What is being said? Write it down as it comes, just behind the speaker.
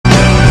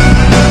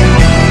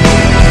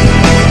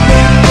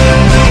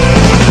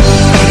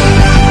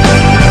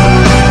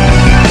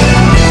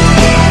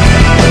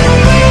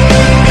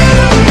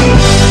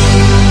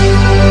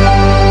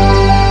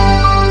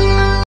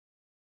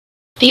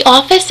The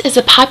Office is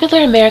a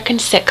popular American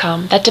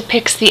sitcom that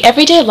depicts the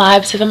everyday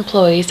lives of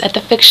employees at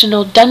the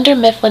fictional Dunder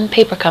Mifflin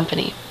Paper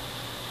Company.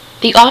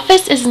 The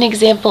Office is an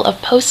example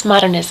of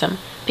postmodernism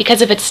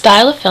because of its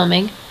style of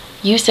filming,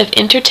 use of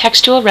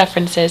intertextual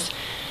references,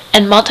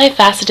 and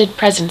multifaceted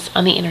presence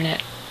on the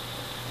internet.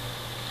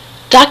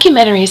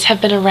 Documentaries have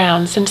been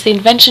around since the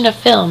invention of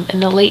film in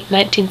the late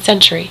 19th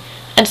century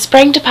and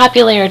sprang to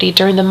popularity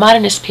during the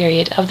modernist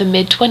period of the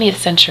mid-20th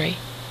century.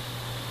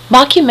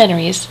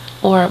 Mockumentaries,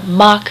 or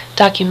mock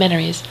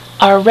documentaries,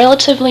 are a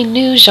relatively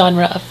new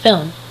genre of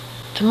film.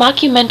 The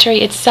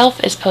mockumentary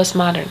itself is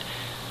postmodern,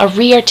 a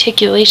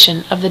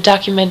rearticulation of the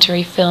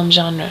documentary film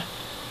genre.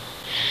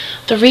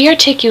 The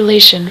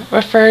rearticulation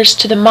refers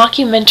to the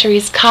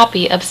moccumentary's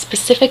copy of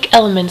specific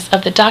elements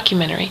of the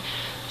documentary,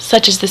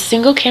 such as the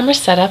single-camera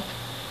setup,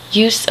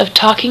 use of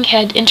talking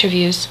head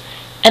interviews,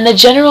 and the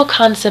general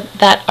concept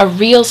that a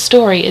real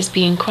story is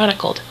being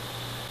chronicled.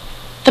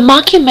 The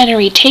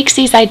mockumentary takes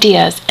these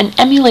ideas and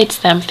emulates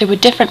them through a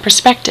different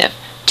perspective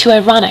to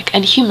ironic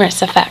and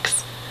humorous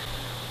effects.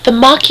 The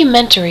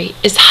mockumentary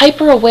is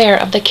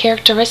hyper-aware of the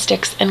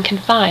characteristics and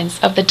confines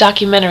of the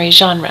documentary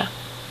genre.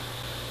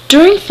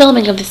 During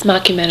filming of this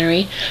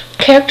mockumentary,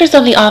 characters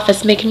on The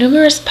Office make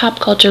numerous pop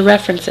culture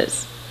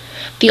references.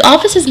 The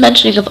Office's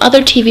mentioning of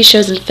other TV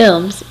shows and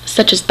films,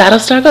 such as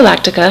Battlestar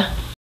Galactica.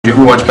 You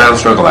ever watch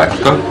Battlestar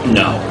Galactica?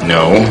 No.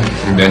 No?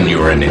 Then you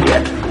were an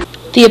idiot.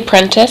 The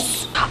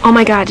Apprentice. Oh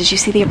my god, did you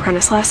see The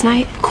Apprentice last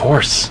night? Of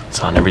course.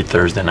 It's on every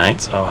Thursday night,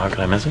 so how could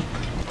I miss it?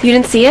 You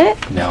didn't see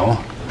it?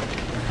 No.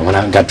 I went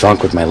out and got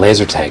drunk with my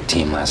laser tag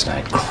team last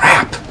night.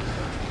 Crap!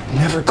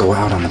 Never go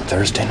out on a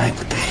Thursday night.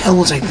 What the hell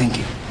was I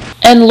thinking?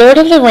 And Lord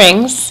of the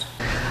Rings.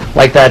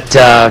 Like that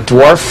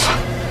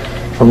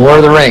dwarf from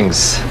Lord of the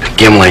Rings.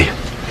 Gimli.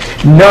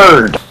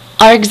 Nerd!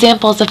 Are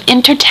examples of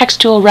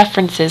intertextual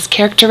references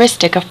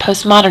characteristic of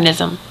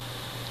postmodernism.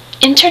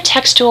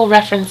 Intertextual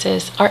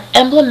references are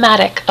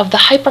emblematic of the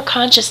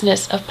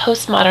hyperconsciousness of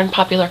postmodern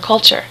popular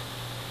culture.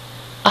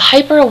 A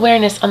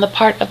hyper-awareness on the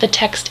part of the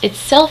text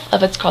itself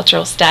of its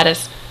cultural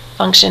status,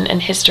 function,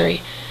 and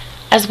history,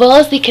 as well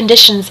as the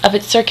conditions of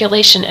its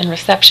circulation and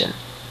reception.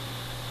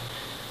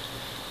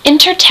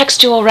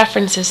 Intertextual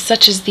references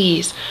such as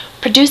these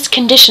produce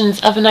conditions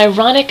of an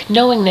ironic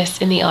knowingness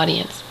in the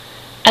audience,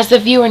 as the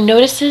viewer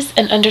notices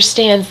and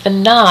understands the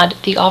nod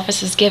The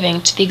Office is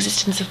giving to the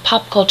existence of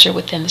pop culture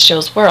within the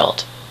show's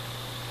world.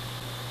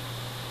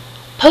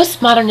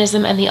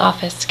 Postmodernism and The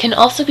Office can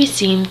also be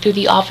seen through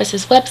The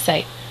Office's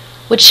website,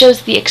 which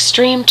shows the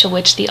extreme to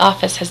which The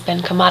Office has been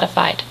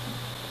commodified.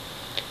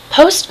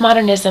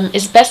 Postmodernism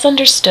is best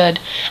understood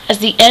as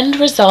the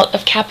end result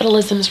of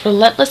capitalism's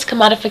relentless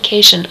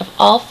commodification of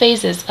all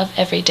phases of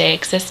everyday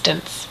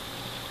existence.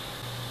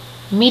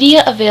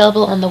 Media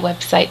available on the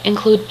website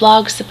include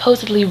blogs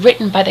supposedly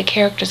written by the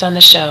characters on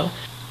the show,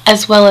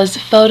 as well as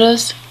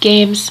photos,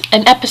 games,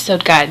 and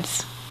episode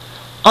guides.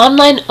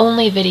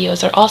 Online-only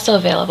videos are also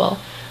available,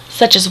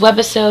 such as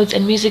webisodes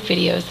and music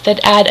videos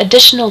that add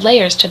additional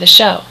layers to the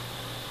show.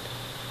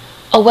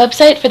 A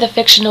website for the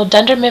fictional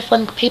Dunder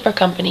Mifflin Paper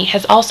Company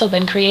has also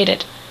been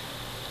created.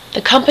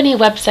 The company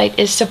website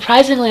is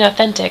surprisingly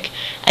authentic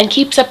and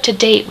keeps up to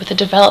date with the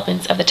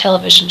developments of the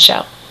television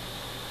show.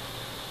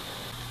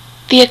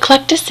 The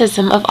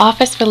eclecticism of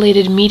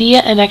Office-related media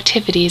and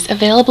activities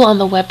available on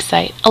the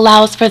website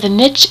allows for the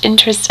niche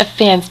interests of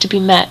fans to be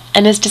met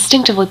and is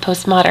distinctively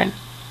postmodern.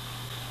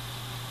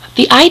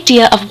 The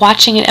idea of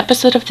watching an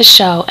episode of the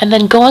show and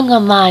then going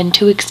online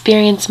to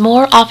experience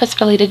more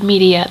Office-related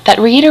media that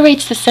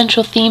reiterates the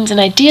central themes and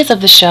ideas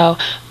of the show,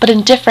 but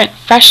in different,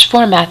 fresh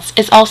formats,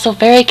 is also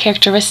very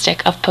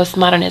characteristic of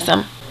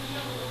postmodernism.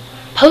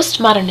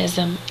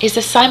 Postmodernism is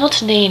a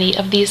simultaneity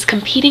of these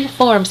competing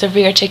forms of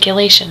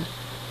rearticulation.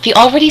 The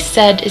already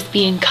said is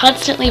being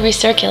constantly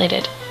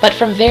recirculated, but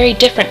from very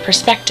different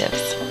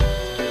perspectives.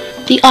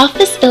 The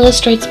Office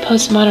illustrates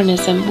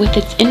postmodernism with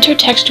its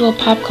intertextual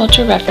pop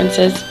culture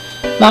references,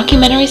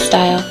 mockumentary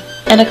style,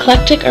 and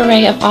eclectic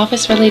array of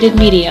Office-related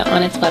media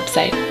on its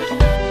website.